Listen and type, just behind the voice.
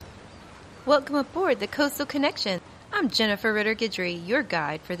Welcome aboard the Coastal Connection. I'm Jennifer Ritter Guidry, your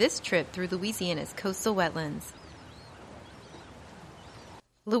guide for this trip through Louisiana's coastal wetlands.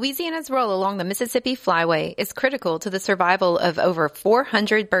 Louisiana's role along the Mississippi Flyway is critical to the survival of over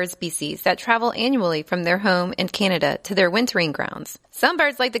 400 bird species that travel annually from their home in Canada to their wintering grounds. Some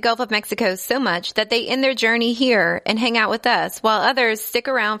birds like the Gulf of Mexico so much that they end their journey here and hang out with us, while others stick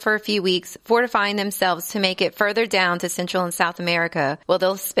around for a few weeks, fortifying themselves to make it further down to Central and South America, where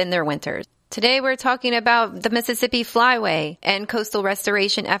they'll spend their winters. Today we're talking about the Mississippi Flyway and coastal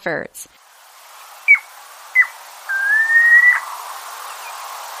restoration efforts.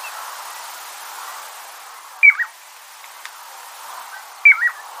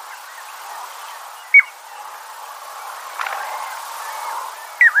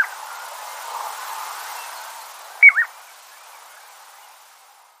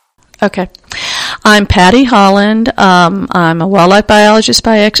 Okay. I'm Patty Holland. I'm a wildlife biologist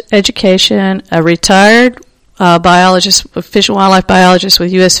by education, a retired biologist, fish and wildlife biologist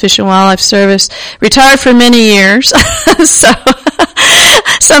with U.S. Fish and Wildlife Service. Retired for many years, so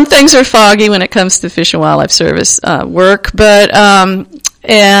some things are foggy when it comes to Fish and Wildlife Service work, but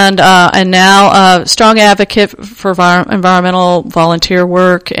and now a strong advocate for environmental volunteer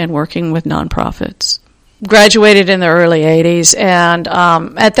work and working with nonprofits. Graduated in the early 80s, and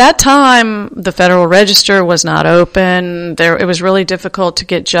at that time, the Federal Register was not open. It was really difficult to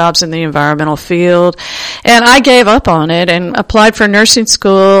get jobs in the environmental field, and I gave up on it and applied for nursing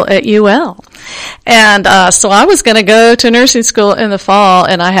school at UL. And so I was going to go to nursing school in the fall,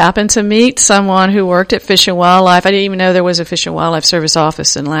 and I happened to meet someone who worked at Fish and Wildlife. I didn't even know there was a Fish and Wildlife Service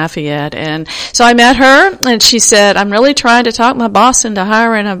office in Lafayette. And so I met her, and she said, I'm really trying to talk my boss into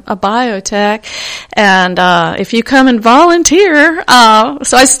hiring a biotech, and if you come and volunteer.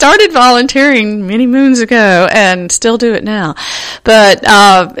 So I started volunteering many moons ago and still do it now. But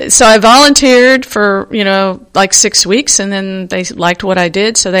so I volunteered for, like 6 weeks, and then they liked what I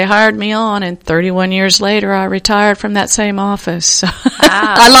did, so they hired me on, and 31 years later, I retired from that same office. So wow.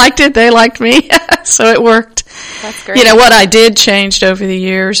 I liked it. They liked me. So it worked. That's great. What I did changed over the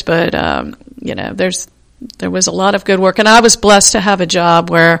years, but, there was a lot of good work. And I was blessed to have a job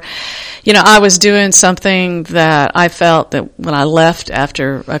where, I was doing something that I felt that when I left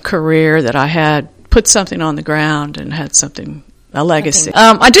after a career that I had put something on the ground and had a legacy.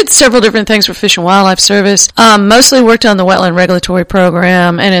 I did several different things for Fish and Wildlife Service. Mostly worked on the wetland regulatory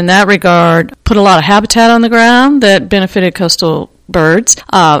program, and in that regard, put a lot of habitat on the ground that benefited coastal birds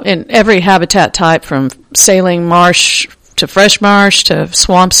in every habitat type, from saline marsh to fresh marsh to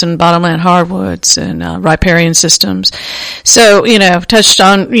swamps and bottomland hardwoods and riparian systems. So, touched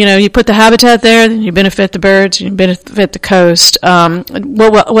on, you put the habitat there, then you benefit the birds, you benefit the coast.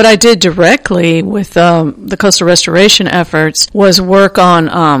 What I did directly with the coastal restoration efforts was work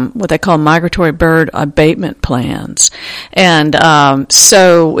on what they call migratory bird abatement plans. And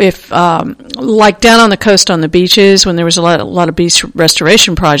so if, like down on the coast on the beaches, when there was a lot of beach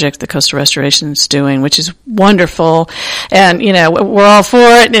restoration projects the coastal restoration is doing, which is wonderful. And, we're all for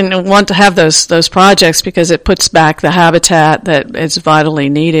it and want to have those projects because it puts back the habitat that is vitally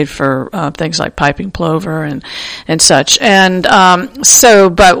needed for things like piping plover and such. And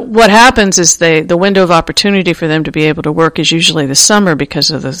but what happens is the window of opportunity for them to be able to work is usually the summer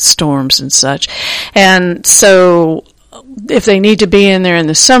because of the storms and such. And so if they need to be in there in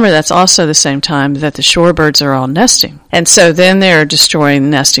the summer, that's also the same time that the shorebirds are all nesting. And so then they're destroying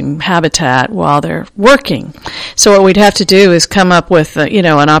nesting habitat while they're working. So what we'd have to do is come up with,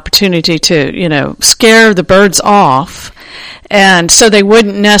 an opportunity to, scare the birds off. And so they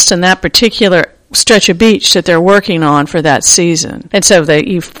wouldn't nest in that particular stretch of beach that they're working on for that season. And so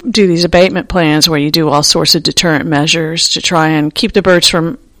you do these abatement plans where you do all sorts of deterrent measures to try and keep the birds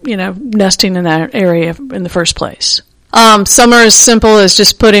from, nesting in that area in the first place. Some are as simple as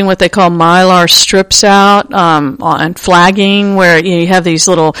just putting what they call mylar strips out, and flagging, where you have these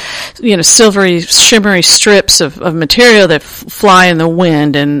little, silvery, shimmery strips of material that fly in the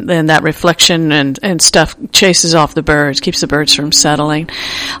wind, and that reflection and stuff chases off the birds, keeps the birds from settling.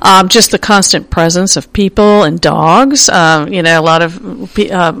 Just the constant presence of people and dogs. A lot of,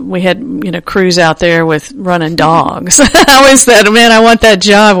 we had, crews out there with running dogs. I always said, man, I want that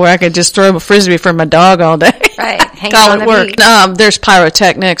job where I could just throw a frisbee for my dog all day. Right. Call it work. There's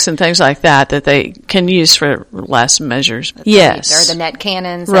pyrotechnics and things like that they can use for last measures. Yes. Or the net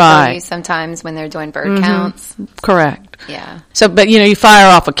cannons that right. they use sometimes when they're doing bird counts. Correct. Yeah. So, but you fire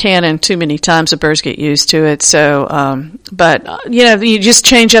off a cannon too many times, the birds get used to it. So, you just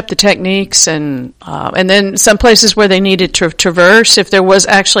change up the techniques, and then some places where they needed to traverse, if there was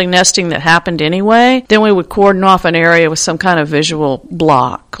actually nesting that happened anyway, then we would cordon off an area with some kind of visual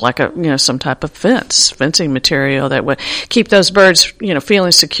block, like some type of fencing material that would keep those birds,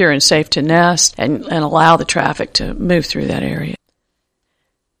 feeling secure and safe to nest, and allow the traffic to move through that area.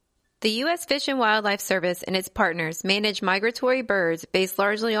 The U.S. Fish and Wildlife Service and its partners manage migratory birds based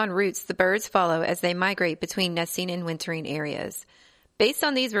largely on routes the birds follow as they migrate between nesting and wintering areas. Based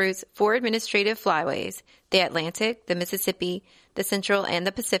on these routes, 4 administrative flyways, the Atlantic, the Mississippi, the Central, and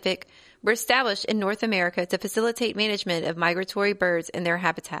the Pacific, were established in North America to facilitate management of migratory birds and their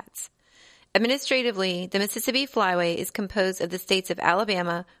habitats. Administratively, the Mississippi Flyway is composed of the states of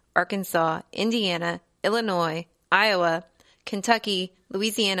Alabama, Arkansas, Indiana, Illinois, Iowa, Kentucky,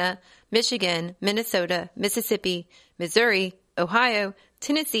 Louisiana, Michigan, Minnesota, Mississippi, Missouri, Ohio,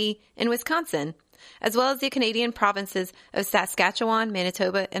 Tennessee, and Wisconsin, as well as the Canadian provinces of Saskatchewan,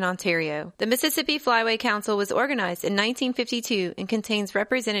 Manitoba, and Ontario. The Mississippi Flyway Council was organized in 1952 and contains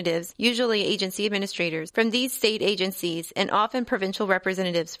representatives, usually agency administrators, from these state agencies and often provincial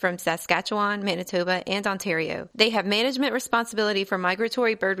representatives from Saskatchewan, Manitoba, and Ontario. They have management responsibility for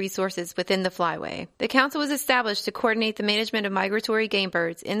migratory bird resources within the Flyway. The council was established to coordinate the management of migratory game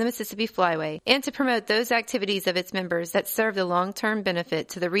birds in the Mississippi Flyway and to promote those activities of its members that serve the long-term benefit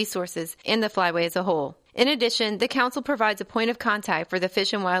to the resources in the Flyway as a whole. In addition, the Council provides a point of contact for the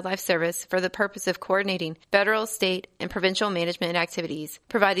Fish and Wildlife Service for the purpose of coordinating federal, state, and provincial management activities,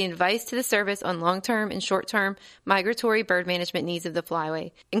 providing advice to the service on long-term and short-term migratory bird management needs of the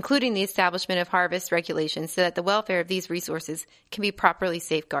Flyway, including the establishment of harvest regulations so that the welfare of these resources can be properly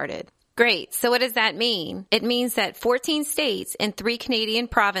safeguarded. Great. So what does that mean? It means that 14 states and 3 Canadian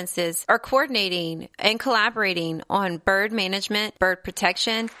provinces are coordinating and collaborating on bird management, bird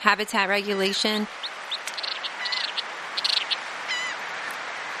protection, habitat regulation.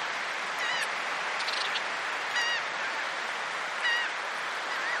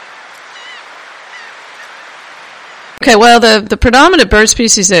 Okay, well, the predominant bird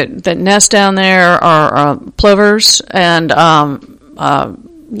species that nest down there are plovers and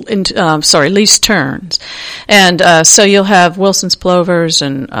least terns. And so you'll have Wilson's plovers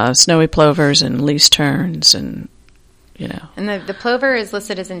and snowy plovers and least terns, and And the plover is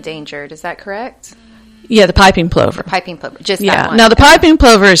listed as endangered, is that correct? Yeah, the piping plover. The piping plover, just that one. Now, the piping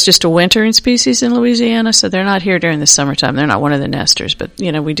plover is just a wintering species in Louisiana, so they're not here during the summertime. They're not one of the nesters, but,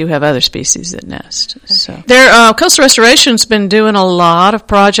 we do have other species that nest. Okay. So Coastal Restoration's been doing a lot of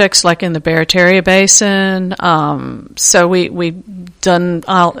projects, like in the Barataria Basin. So we've done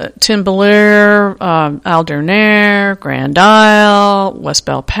Timbalear, Alderney, Grand Isle, West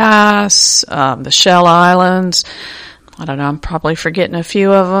Belle Pass, the Shell Islands. I don't know, I'm probably forgetting a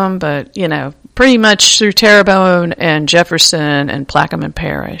few of them, but, pretty much through Terrebonne and Jefferson and Plaquemine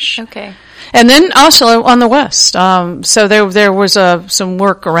Parish. Okay. And then also on the west. So there was some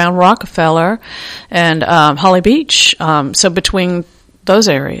work around Rockefeller and Holly Beach. So between those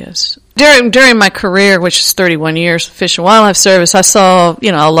areas. During my career, which is 31 years with Fish and Wildlife Service, I saw,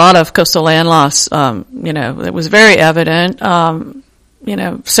 a lot of coastal land loss. It was very evident.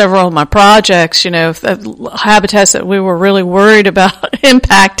 Several of my projects, habitats that we were really worried about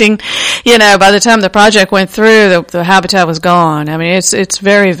impacting, by the time the project went through, the habitat was gone. I mean, it's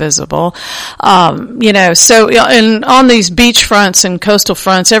very visible. And on these beach fronts and coastal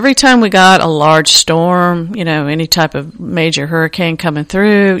fronts, every time we got a large storm, any type of major hurricane coming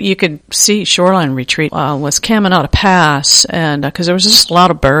through, you could see shoreline retreat, was Caminota Pass, and, cause there was just a lot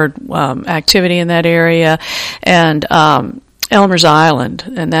of bird, activity in that area, and, Elmer's Island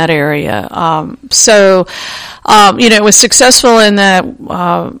in that area. It was successful in that,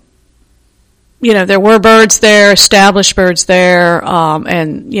 there were birds there, established birds there,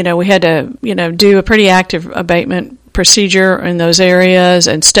 and, we had to, do a pretty active abatement procedure in those areas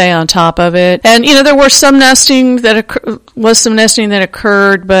and stay on top of it. And, there were some nesting that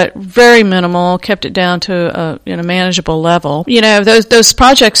occurred, but very minimal, kept it down to a manageable level. Those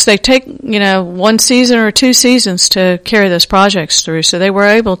projects, they take, 1 season or 2 seasons to carry those projects through. So they were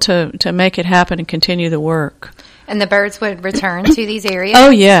able to make it happen and continue the work. And the birds would return to these areas? Oh,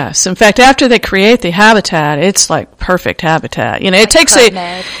 yes. In fact, after they create the habitat, it's like perfect habitat. It takes it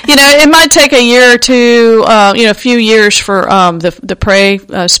might take a year or two, a few years for the prey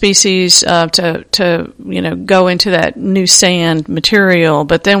species to go into that new sand material.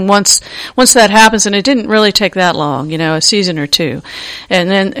 But then once that happens, and it didn't really take that long, a season or two,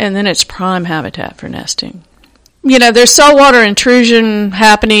 and then it's prime habitat for nesting. there's saltwater intrusion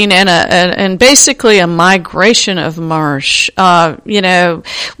happening and basically a migration of marsh. Not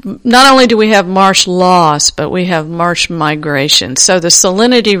only do we have marsh loss, but we have marsh migration. So the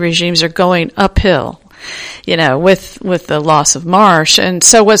salinity regimes are going uphill, with the loss of marsh. And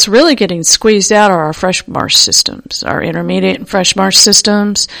so what's really getting squeezed out are our fresh marsh systems, our intermediate and fresh marsh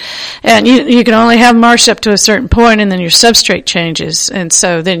systems. And you can only have marsh up to a certain point, and then your substrate changes. And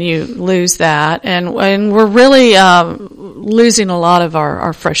so then you lose that. And we're really losing a lot of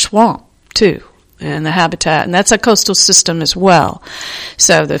our fresh swamp, too, and the habitat, and that's a coastal system as well.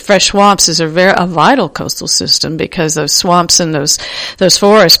 So the fresh swamps is a vital coastal system because those swamps and those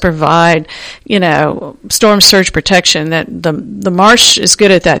forests provide, storm surge protection. That the marsh is good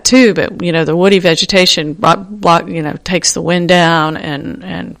at that too, but the woody vegetation takes the wind down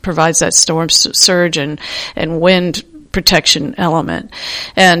and provides that storm surge and wind protection element.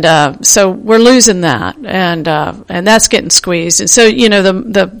 And so we're losing that, and that's getting squeezed. And so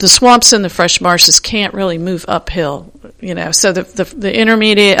the swamps and the fresh marshes can't really move uphill. So the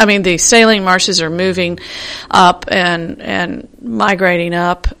intermediate, the saline marshes are moving up and migrating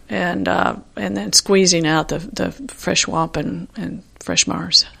up and then squeezing out the fresh swamp and fresh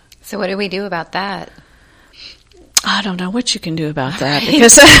marsh. So what do we do about that? I don't know what you can do about that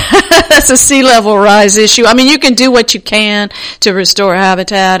because that's a sea level rise issue. You can do what you can to restore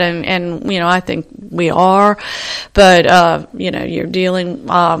habitat, and I think we are, but you're dealing.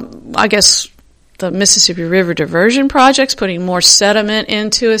 I guess the Mississippi River Diversion Project's putting more sediment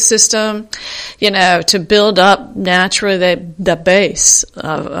into a system, to build up naturally the base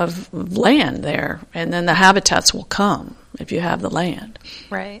of land there, and then the habitats will come if you have the land.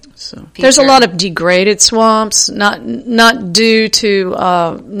 Right. So there's a lot of degraded swamps, not due to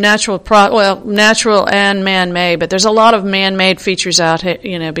natural and man-made, but there's a lot of man-made features out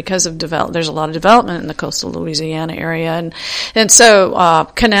here, because of there's a lot of development in the coastal Louisiana area, and so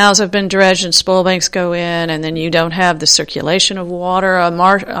canals have been dredged and spoil banks go in, and then you don't have the circulation of water.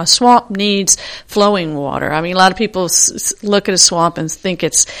 A swamp needs flowing water. A lot of people look at a swamp and think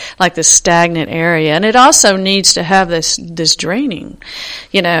it's like this stagnant area, and it also needs to have this draining.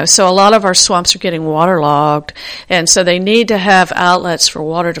 So a lot of our swamps are getting waterlogged, and so they need to have outlets for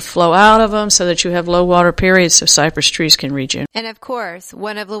water to flow out of them so that you have low water periods so cypress trees can regenerate. And of course,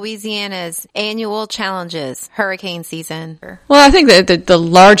 one of Louisiana's annual challenges, hurricane season. Well, I think that the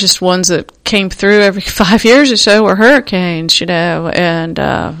largest ones that came through every 5 years or so were hurricanes, and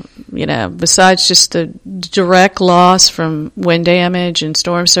besides just the direct loss from wind damage and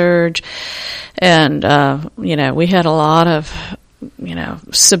storm surge, and we had a lot of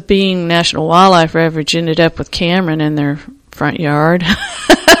Sabine National Wildlife Refuge ended up with Cameron in their front yard.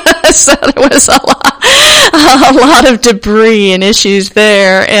 So there was a lot of debris and issues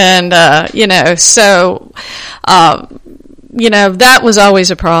there, and that was always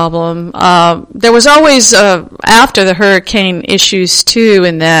a problem. There was always after the hurricane issues too,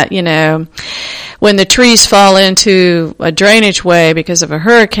 in that when the trees fall into a drainage way because of a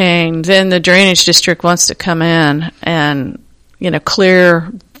hurricane, then the drainage district wants to come in and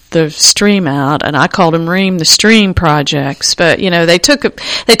clear the stream out, and I called them Ream the Stream projects. But they took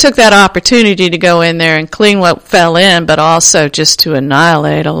that opportunity to go in there and clean what fell in, but also just to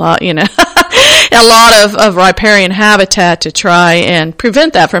annihilate a lot, a lot of riparian habitat to try and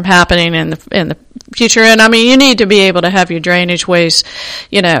prevent that from happening in the future. And you need to be able to have your drainage ways,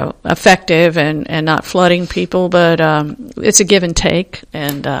 effective and not flooding people. But it's a give and take,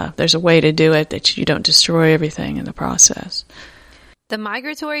 and there's a way to do it that you don't destroy everything in the process. The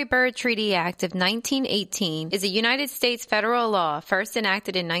Migratory Bird Treaty Act of 1918 is a United States federal law first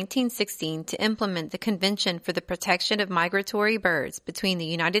enacted in 1916 to implement the Convention for the Protection of Migratory Birds between the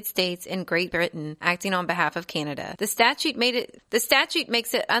United States and Great Britain, acting on behalf of Canada. The statute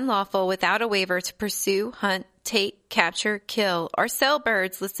makes it unlawful without a waiver to pursue, hunt, take, capture, kill, or sell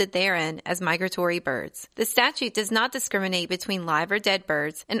birds listed therein as migratory birds. The statute does not discriminate between live or dead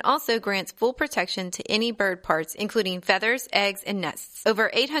birds and also grants full protection to any bird parts, including feathers, eggs, and nests.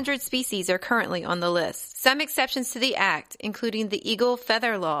 Over 800 species are currently on the list. Some exceptions to the Act, including the Eagle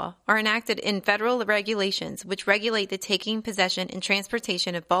Feather Law, are enacted in federal regulations which regulate the taking, possession, and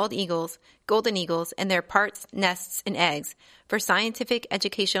transportation of bald eagles, golden eagles, and their parts, nests, and eggs for scientific,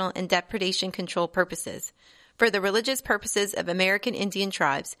 educational, and depredation control purposes, for the religious purposes of American Indian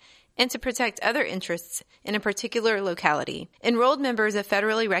tribes, and to protect other interests in a particular locality. Enrolled members of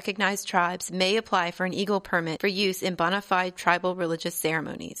federally recognized tribes may apply for an eagle permit for use in bona fide tribal religious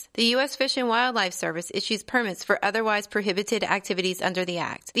ceremonies. The U.S. Fish and Wildlife Service issues permits for otherwise prohibited activities under the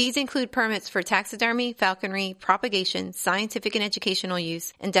Act. These include permits for taxidermy, falconry, propagation, scientific and educational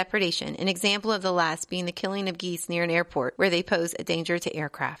use, and depredation, an example of the last being the killing of geese near an airport where they pose a danger to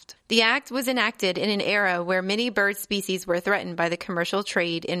aircraft. The Act was enacted in an era where many bird species were threatened by the commercial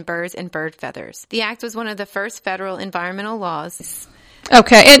trade in birds and bird feathers. The Act was one of the first federal environmental laws.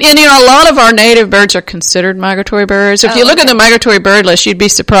 Okay, and you know, a lot of our native birds are considered migratory birds. If you look at the migratory bird list, you'd be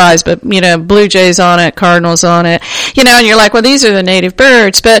surprised, but, you know, blue jays on it, cardinals on it, you know, and you're like, well, these are the native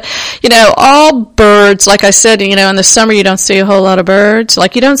birds. But, you know, all birds, like I said, you know, in the summer you don't see a whole lot of birds.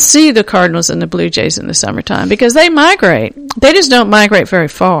 Like, you don't see the cardinals and the blue jays in the summertime because they migrate. They just don't migrate very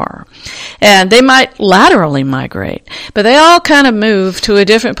far. And they might laterally migrate, but they all kind of move to a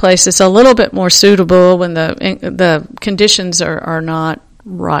different place that's a little bit more suitable when the conditions are not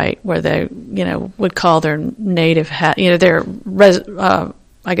right, where they, you know, would call their native, their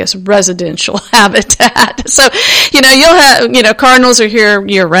residential habitat. So, you know, you'll have, you know, cardinals are here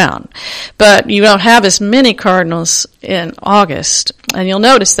year round, but you don't have as many cardinals in August. And you'll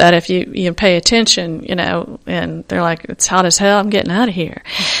notice that if you pay attention, you know, and they're like, it's hot as hell, I'm getting out of here.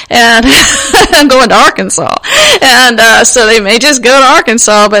 And I'm going to Arkansas. And, so they may just go to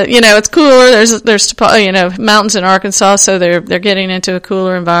Arkansas, but, you know, it's cooler. There's, you know, mountains in Arkansas, so they're getting into a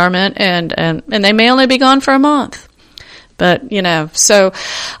cooler environment, and they may only be gone for a month. But, you know, so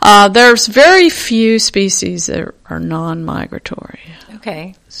there's very few species that are non-migratory.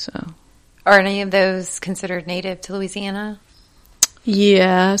 Okay. So, are any of those considered native to Louisiana?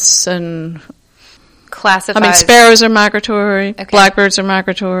 Yes, and classified. I mean, sparrows are migratory. Okay. Blackbirds are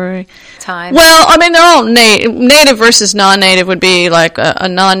migratory. Time. Well, I mean, they're all native versus non-native would be like a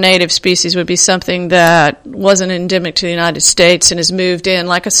non-native species would be something that wasn't endemic to the United States and has moved in,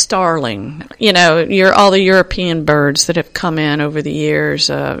 like a starling. You know, all the European birds that have come in over the years,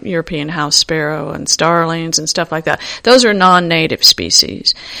 European house sparrow and starlings and stuff like that. Those are non-native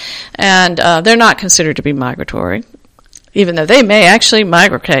species, and they're not considered to be migratory, even though they may actually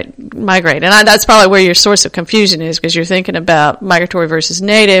migrate. And that's probably where your source of confusion is, because you're thinking about migratory versus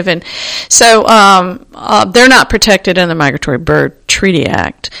native. And so they're not protected in the Migratory Bird Treaty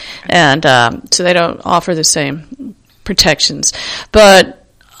Act. And so they don't offer the same protections. But,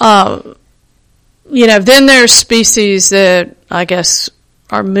 you know, then there's species that I guess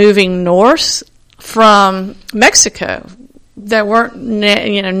are moving north from Mexico that weren't,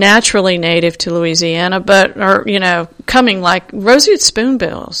 naturally native to Louisiana, but are, coming, like roseate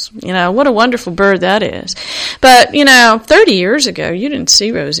spoonbills. What a wonderful bird that is. But, 30 years ago, you didn't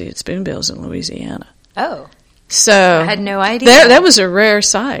see roseate spoonbills in Louisiana. Oh. So I had no idea. That was a rare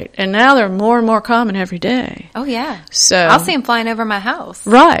sight, and now they're more and more common every day. Oh yeah. So I'll see them flying over my house.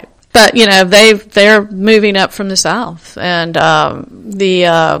 Right. But, they're moving up from the south, and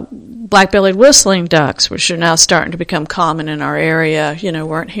the black-bellied whistling ducks, which are now starting to become common in our area,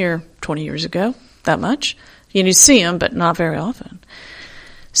 weren't here 20 years ago that much. You see them, but not very often.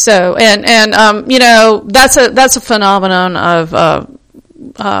 So, and that's a phenomenon of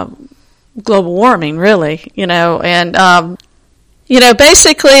global warming, really, and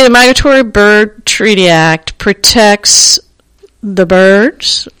basically the Migratory Bird Treaty Act protects the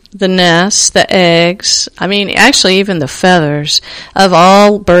birds, the nests, the eggs, actually even the feathers of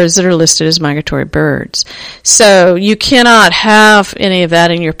all birds that are listed as migratory birds. So you cannot have any of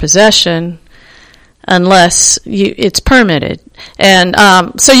that in your possession unless it's permitted. And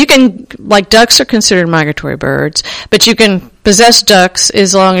so you can, like, ducks are considered migratory birds, but you can possess ducks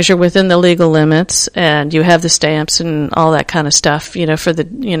as long as you're within the legal limits and you have the stamps and all that kind of stuff,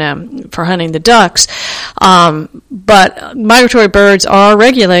 for hunting the ducks. But migratory birds are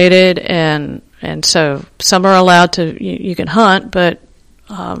regulated, and so some are allowed to, you can hunt, but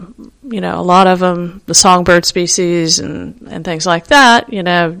a lot of them, the songbird species and things like that,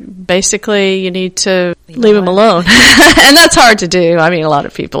 basically you need to leave them alone. And that's hard to do. A lot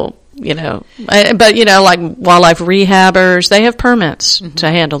of people, but, like wildlife rehabbers, they have permits to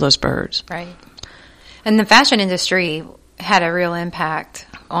handle those birds. Right. And the fashion industry had a real impact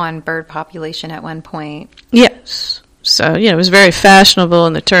on bird population at one point. Yes. So, it was very fashionable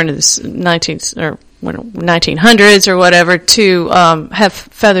in the turn of the 1900s or whatever to have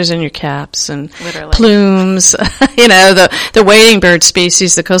feathers in your caps and literally plumes. The wading bird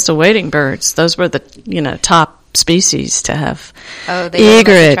species, the coastal wading birds, those were the top species to have.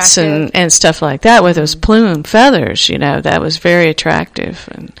 Egrets and stuff like that with those plume feathers. That was very attractive.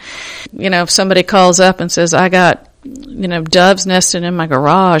 And if somebody calls up and says, I got doves nesting in my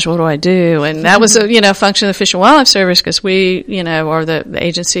garage. What do I do? And that was a, function of the Fish and Wildlife Service, because we, are the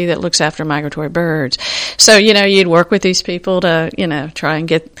agency that looks after migratory birds. So, you'd work with these people to, try and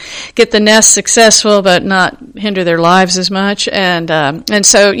get the nest successful, but not hinder their lives as much. And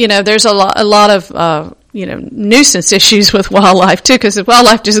so, there's a lot of, nuisance issues with wildlife too, because the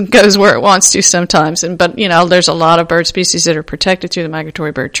wildlife just goes where it wants to sometimes. But there's a lot of bird species that are protected through the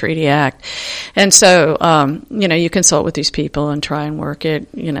Migratory Bird Treaty Act. And so, you consult with these people and try and work it,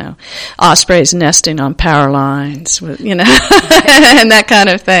 ospreys nesting on power lines with, and that kind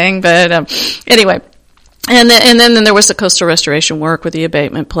of thing. But, anyway. And then there was the coastal restoration work with the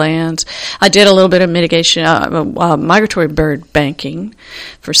abatement plans. I did a little bit of mitigation, migratory bird banking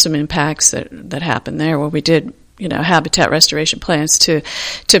for some impacts that happened there, where we did, habitat restoration plans to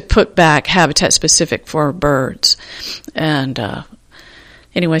put back habitat specific for birds. And,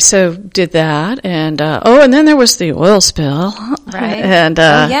 anyway, so did that, and and then there was the oil spill, right? And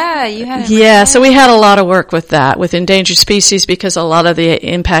you had so we had a lot of work with that, with endangered species, because a lot of the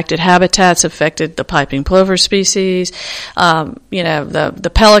impacted habitats affected the piping plover species,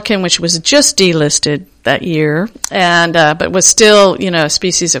 the pelican, which was just delisted that year, and but was still, a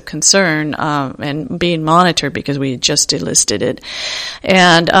species of concern, and being monitored because we had just delisted it,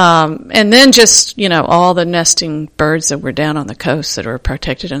 and then just all the nesting birds that were down on the coast that are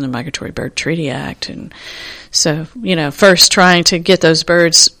protected in the Migratory Bird Treaty Act. And so, first trying to get those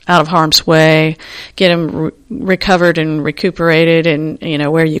birds out of harm's way, get them recovered and recuperated,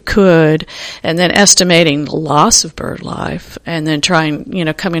 and where you could, and then estimating the loss of bird life, and then trying,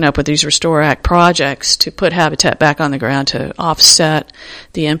 coming up with these Restore Act projects to put habitat back on the ground to offset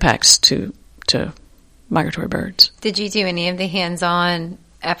the impacts to migratory birds. Did you do any of the hands-on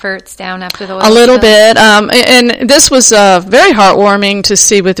efforts down after the oil a little spill? bit, and this was very heartwarming to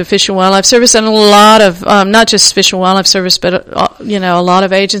see with the Fish and Wildlife Service, and a lot of not just Fish and Wildlife Service, but a lot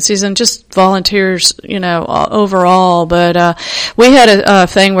of agencies and just volunteers, overall. But we had a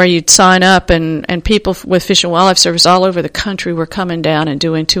thing where you'd sign up, and people with Fish and Wildlife Service all over the country were coming down and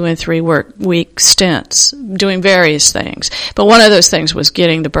doing 2 and 3 week stints, doing various things. But one of those things was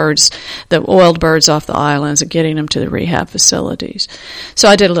getting the oiled birds off the islands and getting them to the rehab facilities.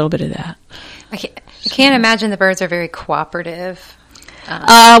 So I did a little bit of that. I can't imagine the birds are very cooperative.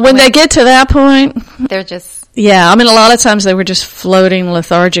 When they get to that point, they're just... Yeah, a lot of times they were just floating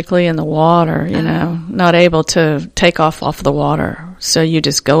lethargically in the water, not able to take off the water. So you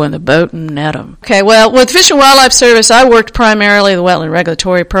just go in the boat and net them. Okay, well, with Fish and Wildlife Service, I worked primarily the Wetland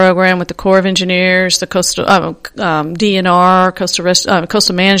Regulatory Program with the Corps of Engineers, the Coastal DNR,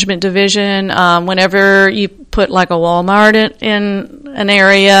 Coastal Management Division. Whenever you put like a Walmart in an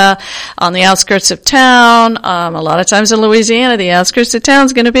area on the outskirts of town, a lot of times in Louisiana, the outskirts of town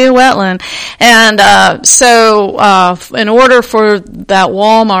is going to be a wetland. And so in order for that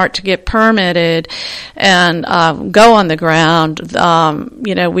Walmart to get permitted and go on the ground,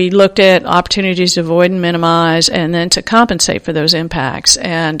 we looked at opportunities to avoid and minimize, and then to compensate for those impacts.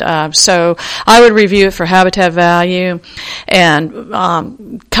 And so I would review it for habitat value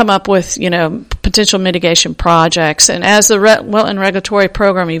and come up with, potential mitigation projects. And as the Wetland Regulatory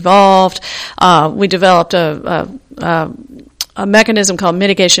Program evolved, we developed a mechanism called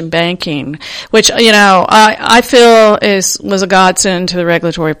mitigation banking, which, I feel was a godsend to the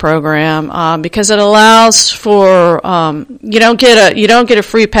regulatory program, because it allows for, you don't get a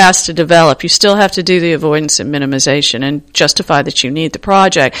free pass to develop. You still have to do the avoidance and minimization and justify that you need the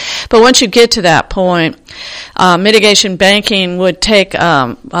project. But once you get to that point, mitigation banking would take,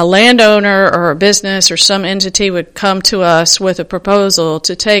 a landowner or a business or some entity would come to us with a proposal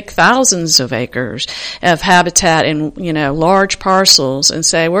to take thousands of acres of habitat in, large parcels and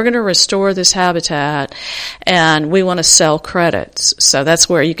say, we're going to restore this habitat and we want to sell credits. So that's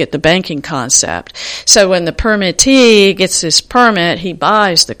where you get the banking concept. So when the permittee gets this permit, he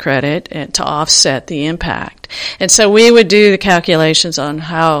buys the credit to offset the impact. And so we would do the calculations on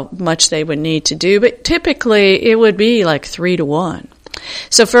how much they would need to do, but typically it would be like 3 to 1.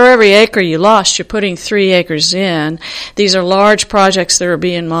 So for every acre you lost, you're putting 3 acres in. These are large projects that are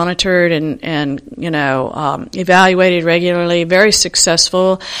being monitored and evaluated regularly, very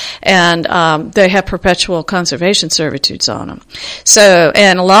successful, and they have perpetual conservation servitudes on them. So,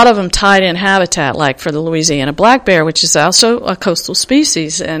 and a lot of them tied in habitat, like for the Louisiana black bear, which is also a coastal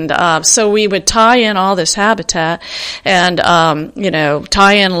species. And so we would tie in all this habitat and,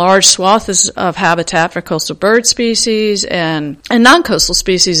 tie in large swaths of habitat for coastal bird species and non-coastal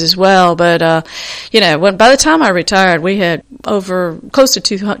species as well. But, by the time I retired, we had over close to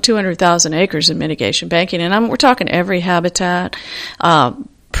 200,000 acres in mitigation banking. And we're talking every habitat,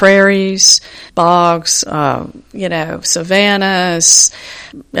 prairies, bogs, savannas,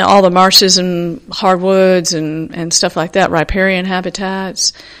 all the marshes and hardwoods and stuff like that, riparian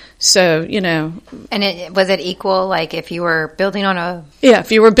habitats. So, And was it equal, like if you were building on a... Yeah,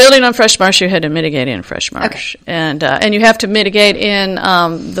 if you were building on fresh marsh, you had to mitigate in fresh marsh. Okay. And you have to mitigate in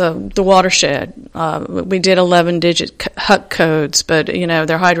the watershed. We did 11-digit HUC codes, but, they're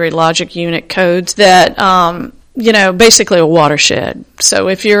hydrologic unit codes that... basically a watershed. So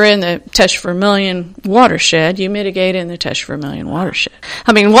if you're in the Teche Vermilion watershed, you mitigate in the Teche Vermilion watershed.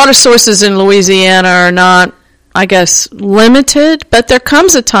 I mean, water sources in Louisiana are not, I guess, limited, but there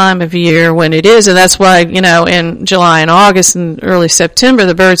comes a time of year when it is, and that's why, in July and August and early September,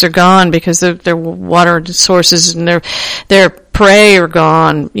 the birds are gone because their water sources and their prey are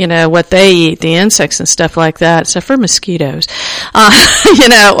gone, what they eat, the insects and stuff like that, except for mosquitoes,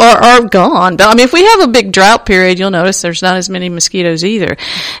 are gone. But, if we have a big drought period, you'll notice there's not as many mosquitoes either.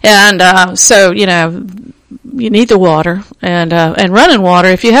 And so, you need the water and running water.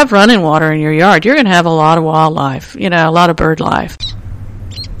 If you have running water in your yard, you're going to have a lot of wildlife, a lot of bird life.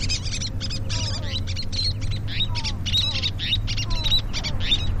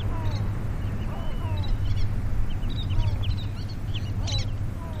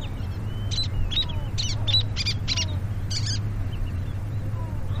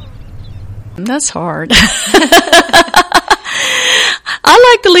 That's hard.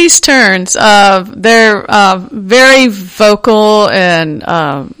 I like the least terns. They're very vocal and,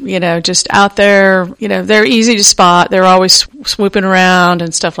 just out there. They're easy to spot. They're always swooping around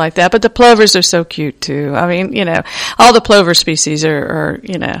and stuff like that. But the plovers are so cute, too. I mean, all the plover species are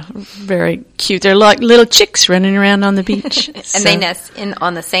very cute. They're like little chicks running around on the beach. And they nest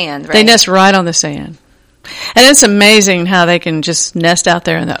on the sand, right? They nest right on the sand. And it's amazing how they can just nest out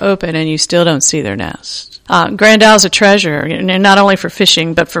there in the open and you still don't see their nest. Grand Isle's a treasure, not only for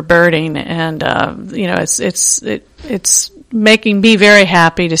fishing but for birding, and it's making me very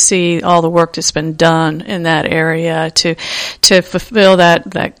happy to see all the work that's been done in that area to fulfill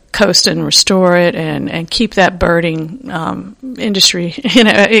that coast and restore it and keep that birding industry,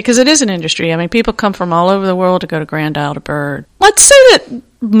 because it is an industry. I mean, people come from all over the world to go to Grand Isle to bird. Let's say that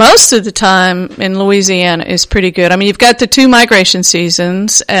most of the time in Louisiana is pretty good. I mean, you've got the 2 migration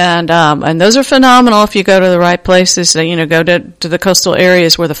seasons, and those are phenomenal if you go to the right places. Go to the coastal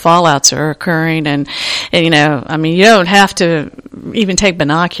areas where the fallouts are occurring, and you don't have to even take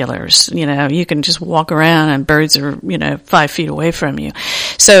binoculars. You can just walk around and birds are 5 feet away from you.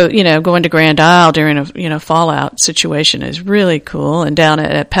 So going to Grand Isle during a fallout situation is really cool, and down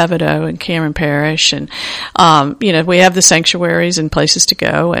at Pevido and Cameron Parish, and we have the sanctuaries and places to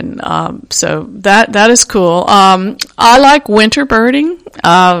go. And so that is cool. I like winter birding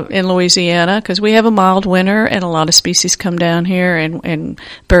in Louisiana because we have a mild winter and a lot of species come down here and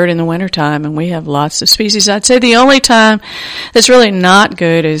bird in the wintertime, and we have lots of species. I'd say the only time that's really not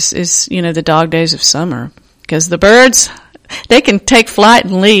good is the dog days of summer, because the birds, they can take flight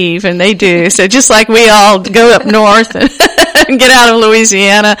and leave, and they do. So just like we all go up north and get out of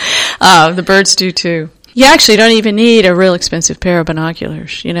Louisiana, the birds do too. You actually don't even need a real expensive pair of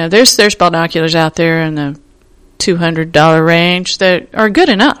binoculars. There's binoculars out there in the $200 range that are good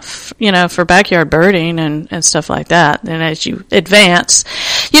enough, for backyard birding and stuff like that. And as you advance,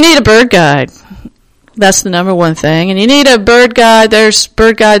 you need a bird guide. That's the number one thing. And you need a bird guide. There's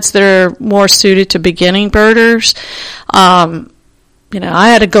bird guides that are more suited to beginning birders. I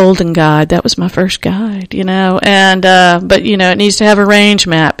had a golden guide. That was my first guide, but it needs to have a range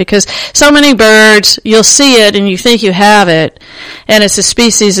map, because so many birds, you'll see it and you think you have it, and it's a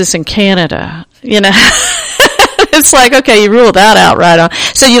species that's in Canada, It's like, okay, you rule that out right on.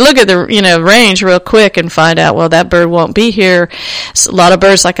 So you look at the, range real quick and find out, well, that bird won't be here. A lot of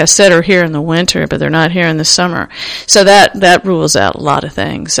birds, like I said, are here in the winter, but they're not here in the summer. So that rules out a lot of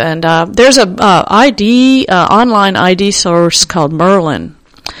things. And there's a online ID source called Merlin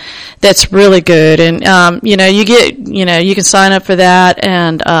that's really good. And, you can sign up for that,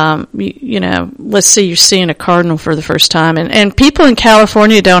 and, let's say you're seeing a cardinal for the first time. And people in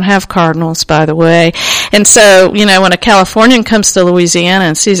California don't have cardinals, by the way. And so, when a Californian comes to Louisiana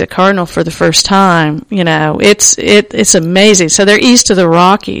and sees a cardinal for the first time, it's amazing. So they're east of the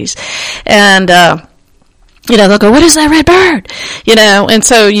Rockies. And, they'll go, what is that red bird? And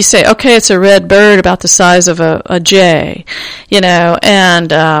so you say,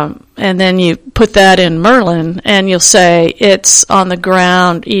 and then you put that in Merlin, and you'll say it's on the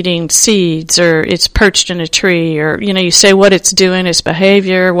ground eating seeds, or it's perched in a tree, or, you say what it's doing, its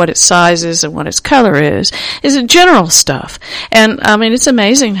behavior, what its size is, and what its color is it general stuff. And, it's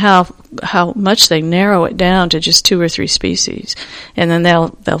amazing how much they narrow it down to just 2 or 3 species. And then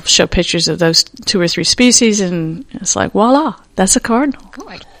they'll show pictures of those 2 or 3 species, and it's like, voila, that's a cardinal. Oh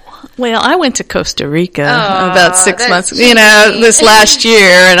my God. Well, I went to Costa Rica about 6 months, this last year,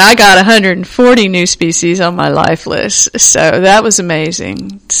 and I got 140 new species on my life list. So that was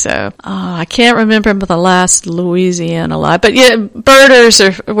amazing. So I can't remember the last Louisiana live, but yeah, birders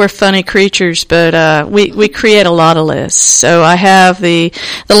were funny creatures. But we create a lot of lists. So I have the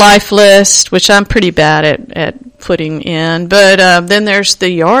life list, which I'm pretty bad at putting in, but then there's the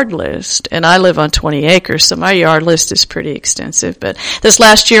yard list, and I live on 20 acres, so my yard list is pretty extensive. But this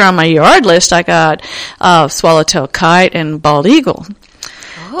last year on my yard list, I got swallowtail kite and bald eagle.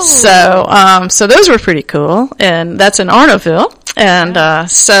 Oh. So those were pretty cool, and that's in Arnaudville. And, got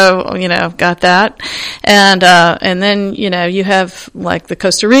that. And then, you have like the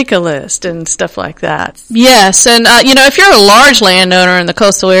Costa Rica list and stuff like that. Yes. And, if you're a large landowner in the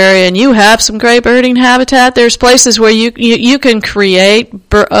coastal area and you have some great birding habitat, there's places where you can create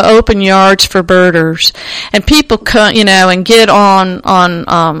open yards for birders, and people come, and get on,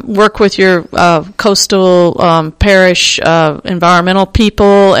 work with your, coastal, parish, environmental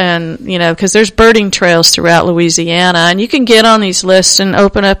people, and, cause there's birding trails throughout Louisiana, and you can get on these lists and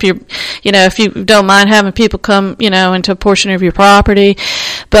open up your, if you don't mind having people come, into a portion of your property,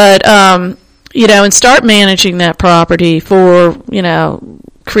 but, and start managing that property for,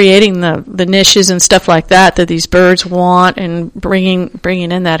 creating the niches and stuff like that these birds want, and bringing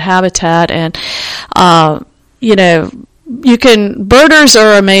in that habitat. And, birders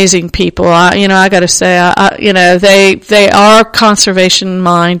are amazing people. I got to say, they are conservation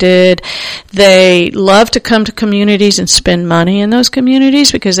minded. They love to come to communities and spend money in those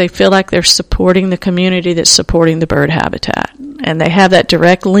communities because they feel like they're supporting the community that's supporting the bird habitat. And they have that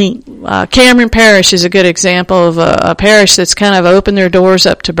direct link. Cameron Parish is a good example of a parish that's kind of opened their doors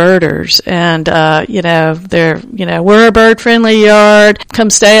up to birders. And, we're a bird friendly yard. Come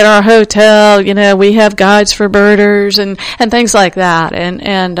stay at our hotel. We have guides for birders and things like that.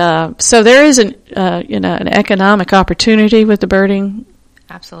 And so there is an economic opportunity with the birding.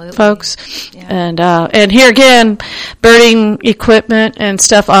 Absolutely. Folks. Yeah. And here again, birding equipment and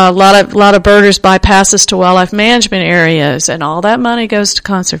stuff, a lot of birders buy passes to wildlife management areas, and all that money goes to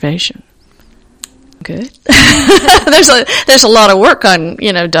conservation. Good. There's a lot of work on,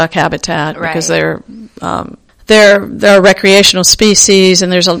 duck habitat, right, because they're recreational species,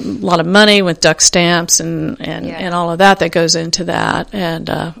 and there's a lot of money with duck stamps and all of that goes into that. And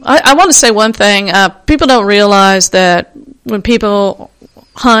I want to say one thing. People don't realize that when people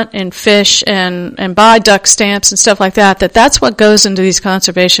hunt and fish and buy duck stamps and stuff like that's what goes into these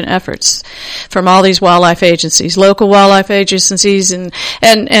conservation efforts from all these wildlife agencies, local wildlife agencies and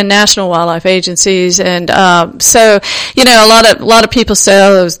national wildlife agencies. And so a lot of people say,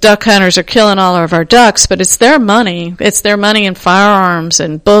 oh, those duck hunters are killing all of our ducks, but it's their money. It's their money in firearms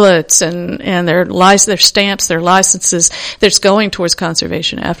and bullets and their stamps, their licenses that's going towards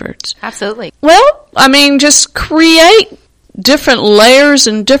conservation efforts. Absolutely. Well, just create different layers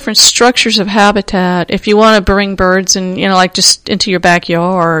and different structures of habitat. If you want to bring birds and, just into your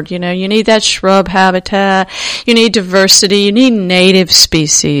backyard, you need that shrub habitat. You need diversity. You need native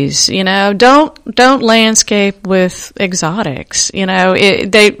species. Don't landscape with exotics.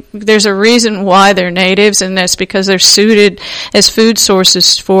 There's a reason why they're natives, and that's because they're suited as food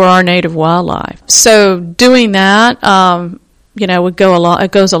sources for our native wildlife. So doing that,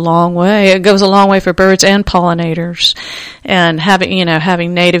 it goes a long way. It goes a long way for birds and pollinators, and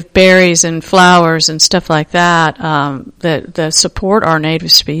having native berries and flowers and stuff like that, that support our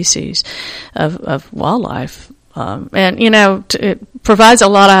native species of wildlife. It provides a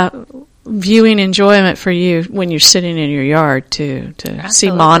lot of viewing enjoyment for you when you're sitting in your yard to see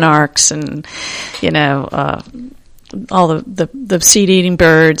monarchs and, all the seed-eating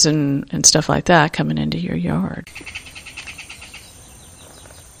birds and stuff like that coming into your yard.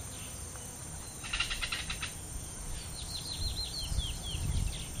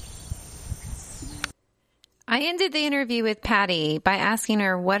 I ended the interview with Patty by asking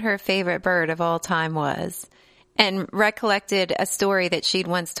her what her favorite bird of all time was, and recollected a story that she'd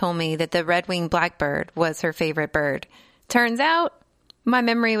once told me that the red-winged blackbird was her favorite bird. Turns out my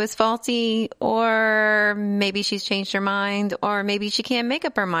memory was faulty, or maybe she's changed her mind, or maybe she can't make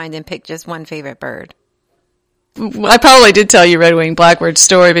up her mind and pick just one favorite bird. I probably did tell you red-winged blackbird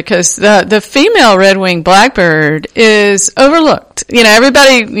story because the female red-winged blackbird is overlooked.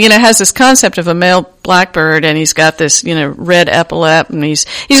 Everybody, has this concept of a male blackbird, and he's got this, red epaulette, and he's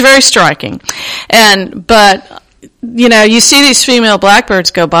very striking. But you see these female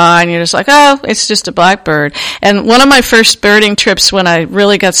blackbirds go by, and you're just like, oh, it's just a blackbird. And one of my first birding trips when I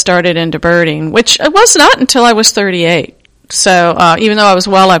really got started into birding, which it was not until I was 38. So even though I was a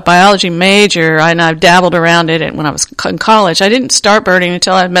wildlife biology major, and I dabbled around it when I was in college, I didn't start birding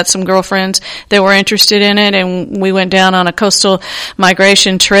until I met some girlfriends that were interested in it, and we went down on a coastal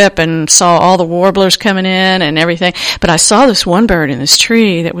migration trip and saw all the warblers coming in and everything. But I saw this one bird in this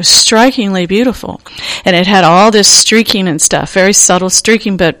tree that was strikingly beautiful, and it had all this streaking and stuff, very subtle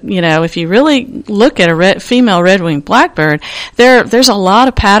streaking. But if you really look at a female red-winged blackbird, there's a lot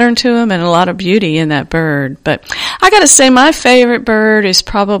of pattern to them and a lot of beauty in that bird. But I got to say, my favorite bird is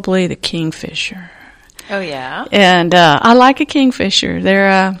probably the kingfisher. Oh, yeah? And I like a kingfisher.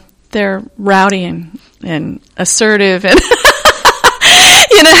 They're rowdy and assertive, and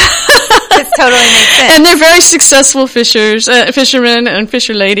This totally makes sense. And they're very successful fishermen and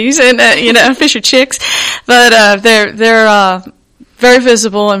fisher ladies, and fisher chicks. But they're very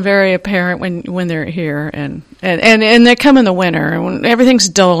visible and very apparent when they're here, and they come in the winter, and when everything's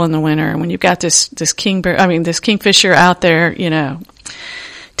dull in the winter, and when you've got this kingfisher out there,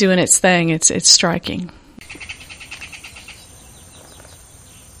 doing its thing, it's striking.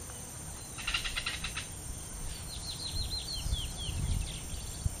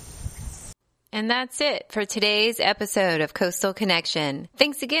 And that's it for today's episode of Coastal Connection.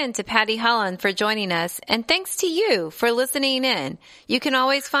 Thanks again to Patty Holland for joining us, and thanks to you for listening in. You can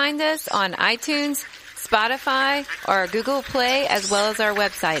always find us on iTunes, Spotify, or Google Play, as well as our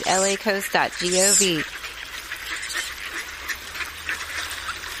website, lacoast.gov.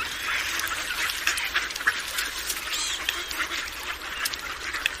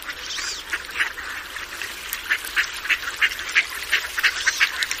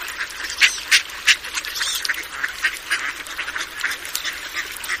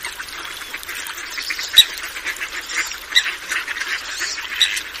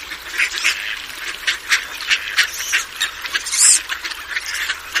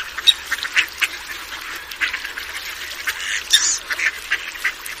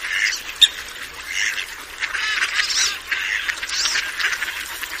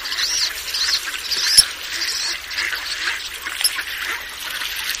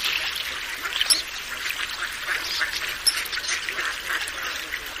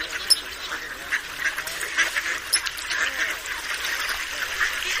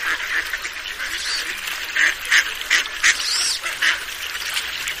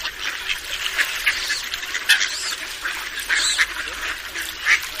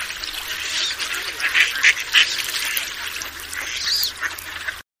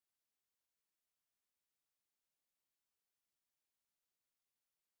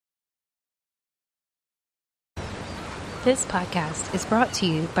 This podcast is brought to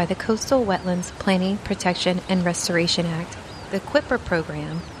you by the Coastal Wetlands Planning, Protection, and Restoration Act. The QIPRA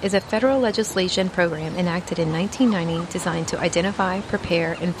program is a federal legislation program enacted in 1990 designed to identify,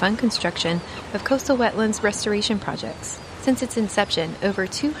 prepare, and fund construction of coastal wetlands restoration projects. Since its inception, over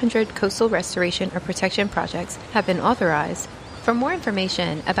 200 coastal restoration or protection projects have been authorized. For more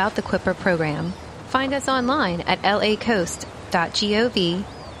information about the QIPRA program, find us online at lacoast.gov,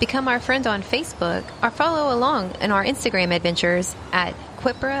 become our friend on Facebook, or follow along in our Instagram adventures at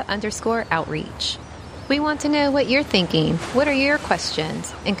QIPRA_outreach. We want to know what you're thinking. What are your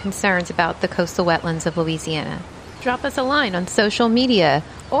questions and concerns about the coastal wetlands of Louisiana? Drop us a line on social media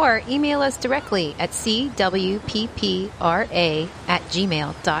or email us directly at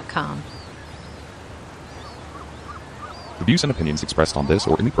cwppra@gmail.com. The views and opinions expressed on this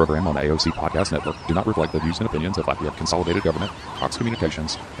or any program on AOC Podcast Network do not reflect the views and opinions of Lafayette Consolidated Government, Cox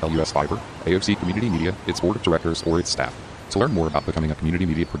Communications, LUS Fiber, AOC Community Media, its board of directors, or its staff. To learn more about becoming a community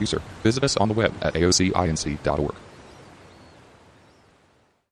media producer, visit us on the web at aocinc.org.